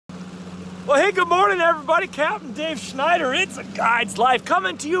Well, hey, good morning, everybody. Captain Dave Schneider. It's a Guide's Life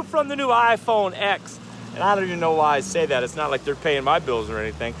coming to you from the new iPhone X. And I don't even know why I say that. It's not like they're paying my bills or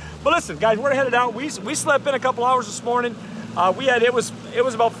anything. But listen, guys, we're headed out. We slept in a couple hours this morning. It was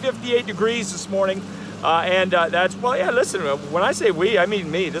about 58 degrees this morning. That's, well, yeah, listen, when I say we, I mean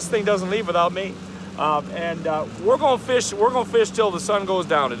me. This thing doesn't leave without me. We're going to fish. We're going to fish till the sun goes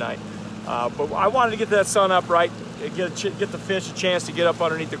down tonight. But I wanted to get that sun up right, get the fish a chance to get up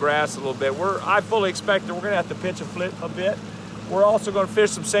underneath the grass a little bit. I fully expect that we're going to have to pitch a flip a bit. We're also going to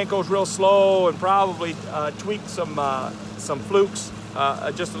fish some Senkos real slow and probably tweak some flukes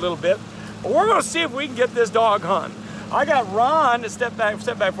just a little bit. But we're going to see if we can get this dog hunting. I got Ron, step back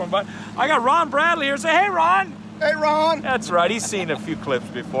for him, but I got Ron Bradley here. Say, hey, Ron. Hey, Ron. That's right. He's seen a few clips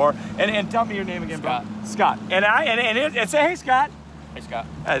before. And tell me your name again, Scott. Bro. Scott. And say, hey, Scott. Hey, Scott.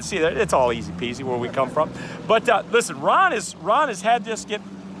 See, it's all easy peasy where we come from. But listen, Ron has had this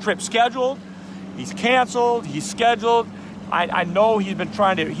trip scheduled. He's canceled. He's scheduled. I know he's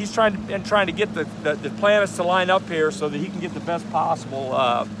trying to get the planets to line up here so that he can get the best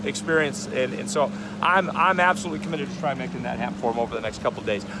possible experience. And so I'm absolutely committed to try making that happen for him over the next couple of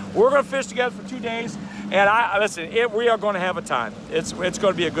days. We're going to fish together for 2 days, and we are going to have a time. It's going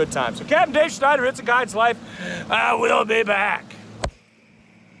to be a good time. So Captain Dave Schneider, It's a Guide's Life. We'll be back.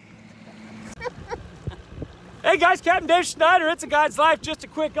 Hey guys, Captain Dave Schneider, It's a Guide's Life. Just a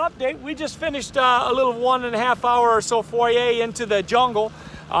quick update. We just finished a little 1.5 hour or so foray into the jungle,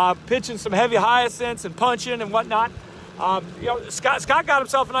 pitching some heavy hyacinths and punching and whatnot. Scott got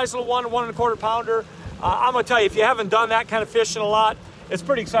himself a nice little 1.25 pounder. I'm gonna tell you, if you haven't done that kind of fishing a lot, it's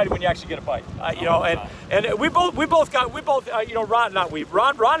pretty exciting when you actually get a bite. Ron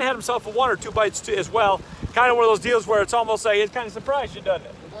had himself a 1 or 2 bites too, as well. Kind of one of those deals where it's almost like it's kind of surprised you, doesn't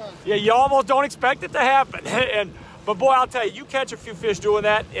it? Yeah, you almost don't expect it to happen. But boy, I'll tell you, you catch a few fish doing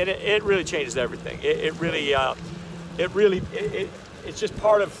that, and it really changes everything. It's just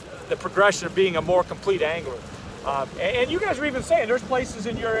part of the progression of being a more complete angler. And you guys are even saying there's places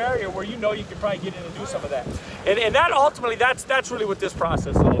in your area where you know you could probably get in and do some of that. And that ultimately, that's really what this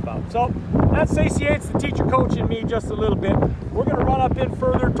process is all about. So that satiates the teacher coach in me just a little bit. We're going to run up in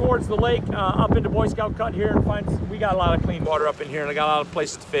further towards the lake, up into Boy Scout Cut here, and we got a lot of clean water up in here, and I got a lot of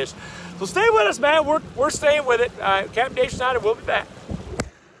places to fish. So stay with us, man. We're staying with it. Captain Dave Schneider, we'll be back.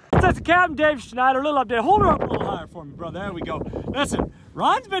 That's the Captain Dave Schneider. A little update. Hold her up a little higher for me, brother. There we go. Listen,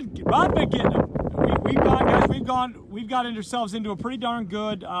 Ron's been getting them. We've got ourselves into a pretty darn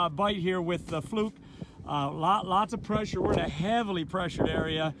good bite here with the fluke. Lots of pressure. We're in a heavily pressured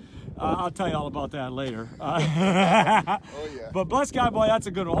area. I'll tell you all about that later. Oh yeah. But bless God, boy, that's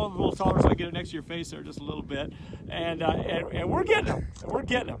a good one. Hold it a little taller so I get it next to your face there just a little bit. And we're getting them. We're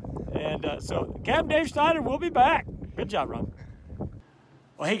getting them. And so Captain Dave Schneider, we'll be back. Good job, Ron.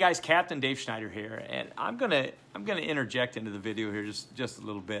 Well, hey guys, Captain Dave Schneider here, and I'm gonna interject into the video here just a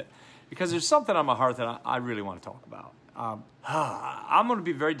little bit because there's something on my heart that I really want to talk about. I'm going to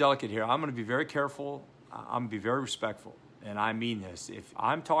be very delicate here. I'm going to be very careful. I'm going to be very respectful. And I mean this. If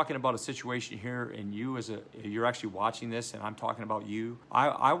I'm talking about a situation here and you're actually watching this and I'm talking about you,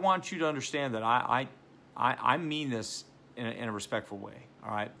 I want you to understand that I mean this in a respectful way,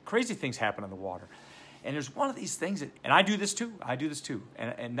 all right? Crazy things happen in the water. And there's one of these things that, and I do this too.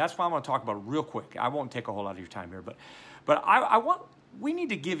 And that's why I want to talk about it real quick. I won't take a whole lot of your time here, but we need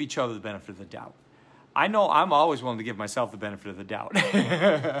to give each other the benefit of the doubt. I know I'm always willing to give myself the benefit of the doubt.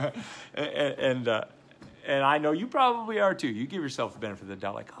 And I know you probably are too. You give yourself the benefit of the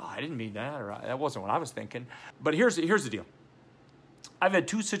doubt, like, oh, I didn't mean that, or that wasn't what I was thinking. But here's the deal. I've had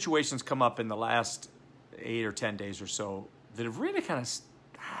 2 situations come up in the last 8 or 10 days or so that have really kind of,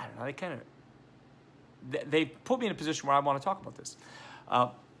 I don't know, they put me in a position where I want to talk about this.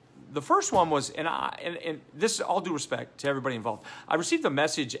 The first one was, and this is all due respect to everybody involved. I received a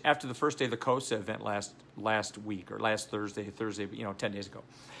message after the first day of the Costa event last week or last Thursday, 10 days ago.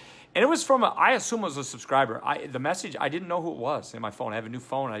 And it was from, I assume it was a subscriber. The message, I didn't know who it was in my phone. I have a new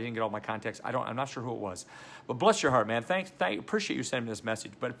phone. I didn't get all my contacts. I'm not sure who it was. But bless your heart, man. Appreciate you sending me this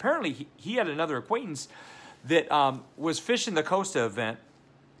message. But apparently he had another acquaintance that was fishing the Costa event.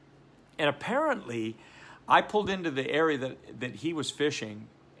 And apparently I pulled into the area that he was fishing,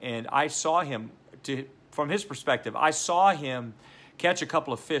 and I saw him, from his perspective, I saw him catch a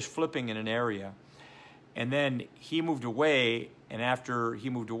couple of fish flipping in an area. And then he moved away, and after he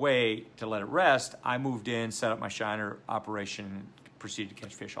moved away to let it rest, I moved in, set up my shiner operation, and proceeded to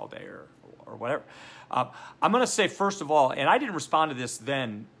catch fish all day or whatever. I'm going to say, first of all, and I didn't respond to this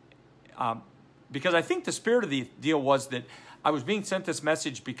then, because I think the spirit of the deal was that I was being sent this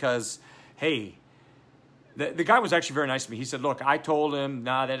message because, hey, The guy was actually very nice to me. He said, look, I told him,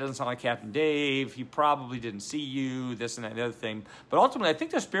 nah, that doesn't sound like Captain Dave. He probably didn't see you, this and that and the other thing. But ultimately, I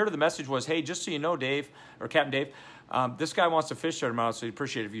think the spirit of the message was, hey, just so you know, Dave, or Captain Dave, this guy wants to fish there tomorrow, so he'd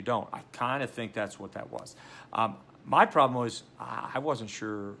appreciate it if you don't. I kind of think that's what that was. My problem was I wasn't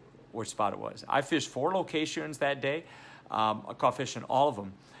sure which spot it was. I fished 4 locations that day. I caught fish in all of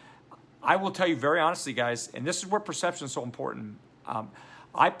them. I will tell you very honestly, guys, and this is where perception is so important.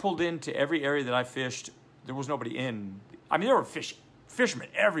 I pulled into every area that I fished. There was nobody in. I mean, there were fishermen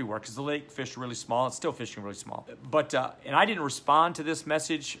everywhere because the lake fished really small. It's still fishing really small. But, and I didn't respond to this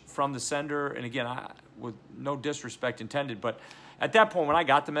message from the sender. And again, with no disrespect intended, but at that point when I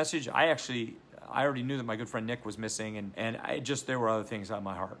got the message, I already knew that my good friend Nick was missing, and there were other things on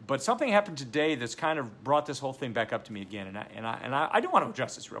my heart. But something happened today that's kind of brought this whole thing back up to me again, and I do want to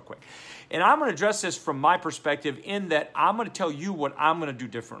address this real quick. And I'm going to address this from my perspective in that I'm going to tell you what I'm going to do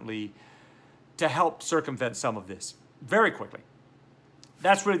differently to help circumvent some of this very quickly.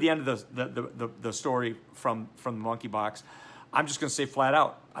 That's really the end of the story from the monkey box. I'm just going to say flat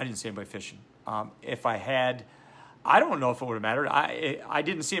out, I didn't see anybody fishing. If I had, I don't know if it would have mattered. I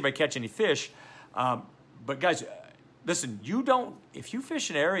didn't see anybody catch any fish. But guys, listen, if you fish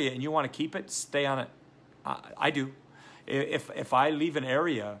an area and you want to keep it, stay on it. I do. If I leave an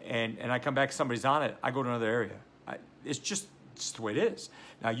area and I come back, somebody's on it, I go to another area. It's just the way it is.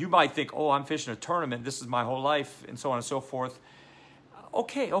 Now, you might think, oh, I'm fishing a tournament. This is my whole life, and so on and so forth.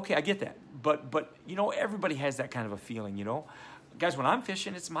 Okay, I get that. But you know, everybody has that kind of a feeling, you know. Guys, when I'm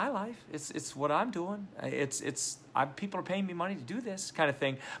fishing, it's my life. It's what I'm doing. People are paying me money to do this kind of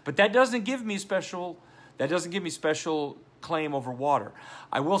thing. But that doesn't give me special claim over water.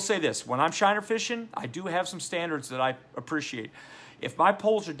 I will say this: when I'm shiner fishing, I do have some standards that I appreciate. If my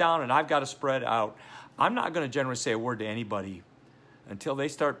poles are down and I've got to spread out, I'm not going to generally say a word to anybody until they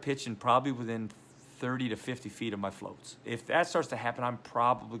start pitching probably within 30 to 50 feet of my floats. If that starts to happen, I'm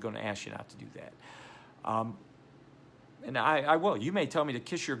probably going to ask you not to do that. And I will. You may tell me to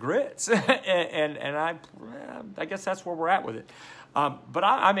kiss your grits, and I guess that's where we're at with it. But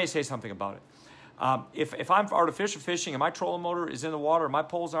I may say something about it. If I'm artificial fishing and my trolling motor is in the water, my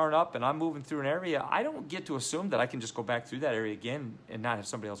poles aren't up, and I'm moving through an area, I don't get to assume that I can just go back through that area again and not have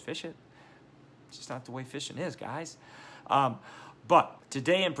somebody else fish it. It's just not the way fishing is, guys. But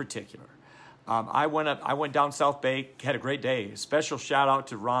today in particular, I went down South Bay, had a great day. Special shout out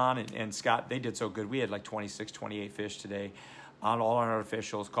to Ron and Scott. They did so good. We had like 26, 28 fish today on all our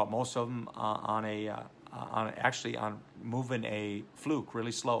artificials. Caught most of them on moving a fluke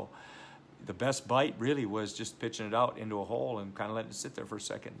really slow. The best bite really was just pitching it out into a hole and kind of letting it sit there for a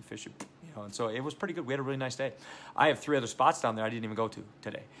second and fish it. You know, and so it was pretty good. We had a really nice day. I have 3 other spots down there I didn't even go to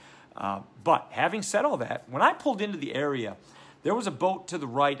today. But having said all that, when I pulled into the area, there was a boat to the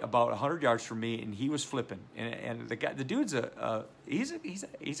right about 100 yards from me, and he was flipping. And the dude's he's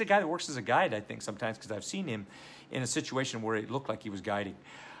a guy that works as a guide, I think, sometimes, because I've seen him in a situation where it looked like he was guiding.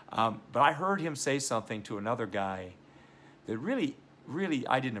 But I heard him say something to another guy that really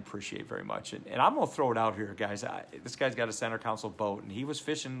I didn't appreciate very much. And I'm going to throw it out here, guys. This guy's got a center console boat, and he was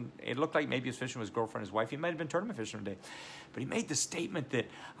fishing. It looked like maybe he was fishing with his girlfriend, his wife. He might have been tournament fishing one day. But he made the statement that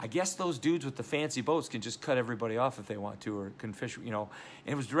I guess those dudes with the fancy boats can just cut everybody off if they want to, or can fish, you know.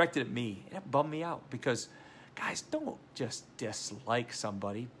 And it was directed at me. And it bummed me out because, guys, don't just dislike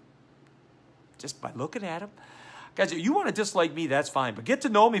somebody just by looking at them. Guys, if you want to dislike me, that's fine. But get to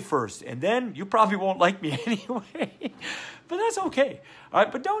know me first, and then you probably won't like me anyway. But that's okay. All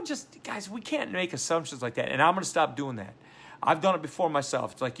right, but don't just, guys, we can't make assumptions like that. And I'm going to stop doing that. I've done it before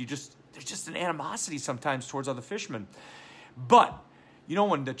myself. It's like there's just an animosity sometimes towards other fishermen. But, you know,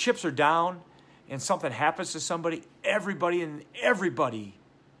 when the chips are down and something happens to somebody, everybody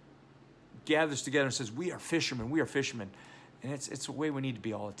gathers together and says, we are fishermen. And it's the way we need to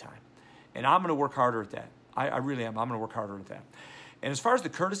be all the time. And I'm going to work harder at that. I really am. I'm going to work harder at that. And as far as the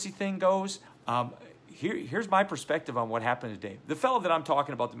courtesy thing goes, here's my perspective on what happened today. The fellow that I'm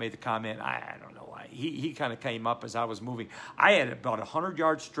talking about that made the comment, I don't know why. He kind of came up as I was moving. I had about a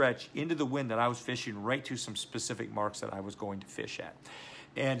 100-yard stretch into the wind that I was fishing right to some specific marks that I was going to fish at.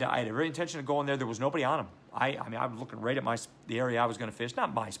 And I had every intention of going there. There was nobody on them. I mean, I was looking right at the area I was going to fish.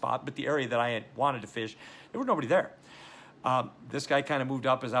 Not my spot, but the area that I had wanted to fish. There was nobody there. This guy kind of moved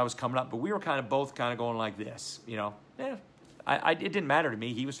up as I was coming up, but we were kind of both kind of going like this, you know. It didn't matter to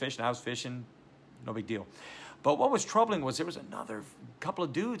me. He was fishing, I was fishing, no big deal. But what was troubling was there was another couple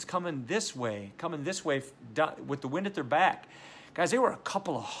of dudes coming this way with the wind at their back. Guys, they were a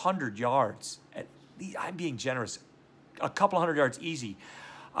couple of 100 yards. I'm being generous. A couple of 100 yards easy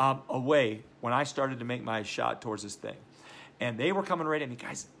away when I started to make my shot towards this thing. And they were coming right at me.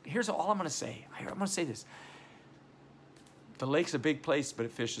 Guys, here's all I'm going to say. I'm going to say this. The lake's a big place,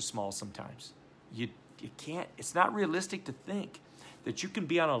 but fish is small sometimes. You can't, it's not realistic to think that you can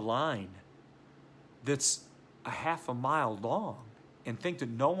be on a line that's a half a mile long and think that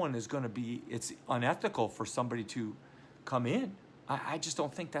no one is going to be, it's unethical for somebody to come in. I just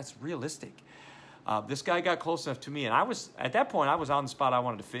don't think that's realistic. This guy got close enough to me, and at that point, I was on the spot I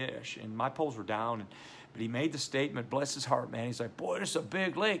wanted to fish, and my poles were down, but he made the statement, bless his heart, man. He's like, boy, this is a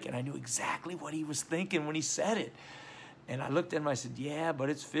big lake, and I knew exactly what he was thinking when he said it. And I looked at him, I said, yeah, but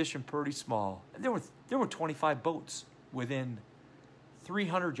it's fishing pretty small. And there were 25 boats within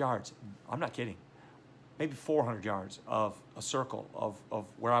 300 yards. I'm not kidding. Maybe 400 yards of a circle of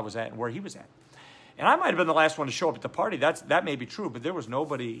where I was at and where he was at. And I might have been the last one to show up at the party. That may be true, but there was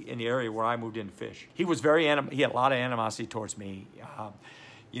nobody in the area where I moved in to fish. He was he had a lot of animosity towards me.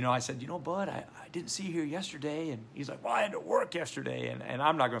 You know, I said, you know, bud, I didn't see you here yesterday. And he's like, well, I had to work yesterday. And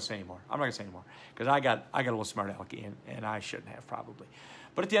I'm not going to say anymore. I'm not going to say anymore because I got a little smart alecky, and I shouldn't have probably.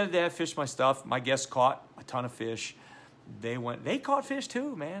 But at the end of the day, I fished my stuff. My guests caught a ton of fish. They caught fish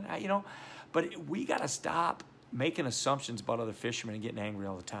too, man. You know, but we got to stop making assumptions about other fishermen and getting angry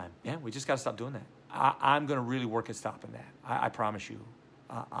all the time. Yeah, we just got to stop doing that. I'm going to really work at stopping that. I promise you.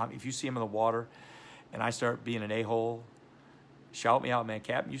 If you see him in the water and I start being an a-hole, shout me out, man.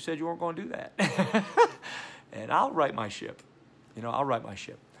 Captain, you said you weren't going to do that. And I'll right my ship. You know, I'll right my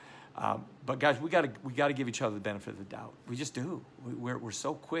ship. But guys, we got to give each other the benefit of the doubt. We just do. We're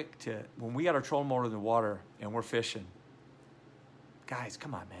so quick to, when we got our trolling motor in the water and we're fishing, guys,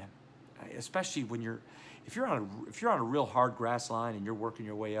 come on, man. Especially when if you're on a real hard grass line and you're working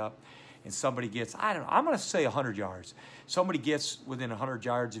your way up, and somebody gets, I don't know, I'm going to say 100 yards. Somebody gets within 100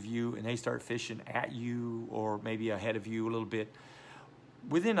 yards of you and they start fishing at you or maybe ahead of you a little bit.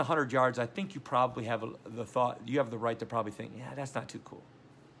 Within 100 yards, I think you probably have you have the right to probably think, yeah, that's not too cool.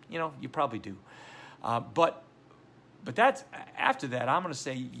 You know, you probably do. But that's, after that, I'm going to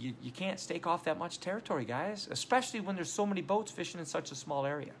say you can't stake off that much territory, guys, especially when there's so many boats fishing in such a small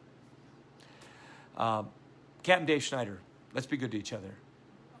area. Captain Dave Schneider, let's be good to each other.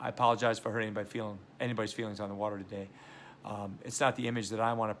 I apologize for hurting anybody's feelings on the water today. It's not the image that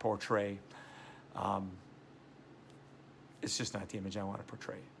I want to portray. It's just not the image I want to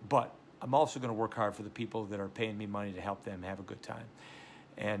portray. But I'm also going to work hard for the people that are paying me money to help them have a good time.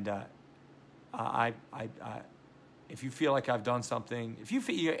 And if you feel like I've done something,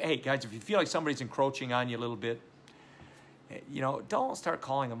 hey guys, if you feel like somebody's encroaching on you a little bit, you know, don't start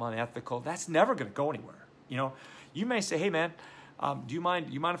calling them unethical. That's never going to go anywhere. You know, you may say, hey man, do you mind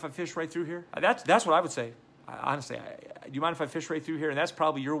if I fish right through here? That's what I would say. Honestly, do you mind if I fish right through here? And that's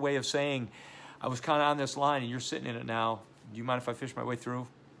probably your way of saying, I was kind of on this line and you're sitting in it now. Do you mind if I fish my way through?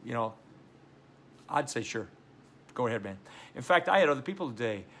 You know, I'd say sure. Go ahead, man. In fact, I had other people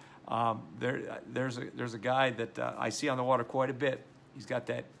today. There's a guy that I see on the water quite a bit. He's got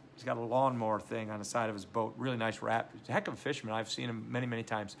a lawnmower thing on the side of his boat. Really nice wrap. He's a heck of a fisherman. I've seen him many, many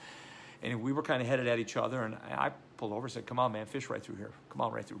times. And we were kind of headed at each other, and I pulled over and said, come on, man, fish right through here. Come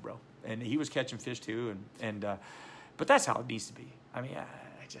on right through, bro. And he was catching fish too, but that's how it needs to be. I mean,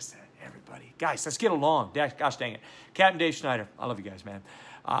 everybody. Guys, let's get along. Gosh dang it. Captain Dave Schneider, I love you guys, man.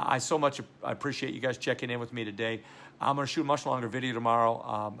 I appreciate you guys checking in with me today. I'm going to shoot a much longer video tomorrow.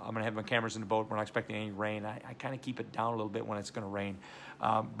 I'm going to have my cameras in the boat. We're not expecting any rain. I kind of keep it down a little bit when it's going to rain.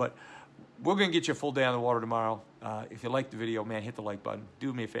 But we're going to get you a full day on the water tomorrow. If you like the video, man, hit the like button.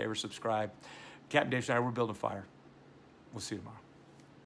 Do me a favor, subscribe. Captain Dave Schneider, we're building fire. We'll see you tomorrow.